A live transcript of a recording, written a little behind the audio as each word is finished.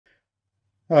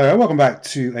Hello, welcome back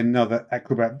to another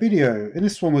Acrobat video. In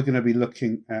this one, we're going to be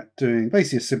looking at doing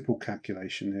basically a simple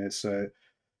calculation here. So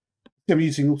I'm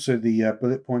using also the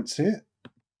bullet points here.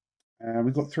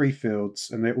 We've got three fields,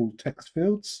 and they're all text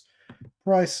fields: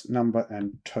 price, number,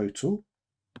 and total.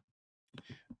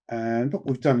 And what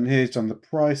we've done here is done the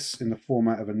price in the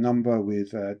format of a number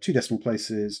with two decimal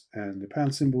places and the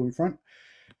pound symbol in front.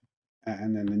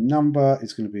 And then the number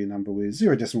is going to be a number with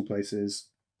 0 decimal places.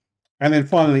 And then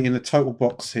finally, in the total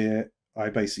box here,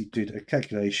 I basically did a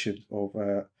calculation of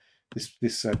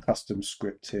this custom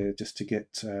script here just to get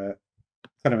kind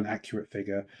of an accurate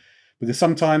figure. Because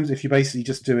sometimes if you basically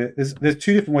just do it, there's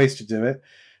two different ways to do it.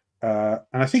 And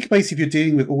I think basically if you're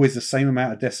dealing with always the same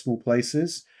amount of decimal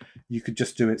places, you could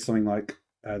just do it something like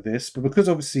this. But because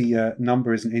obviously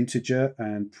number is an integer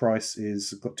and price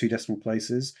is got 2 decimal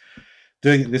places,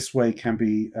 doing it this way can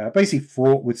be basically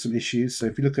fraught with some issues. So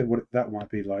if you look at what that might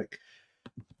be like,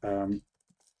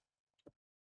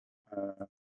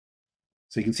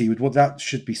 so you can see with what that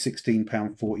should be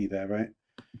 £16.40 there, right?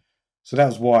 So that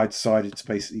was why I decided to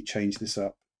basically change this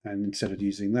up, and instead of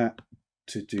using that,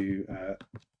 to do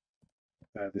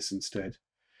this instead.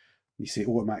 You see it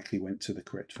automatically went to the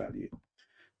correct value.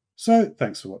 So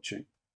thanks for watching.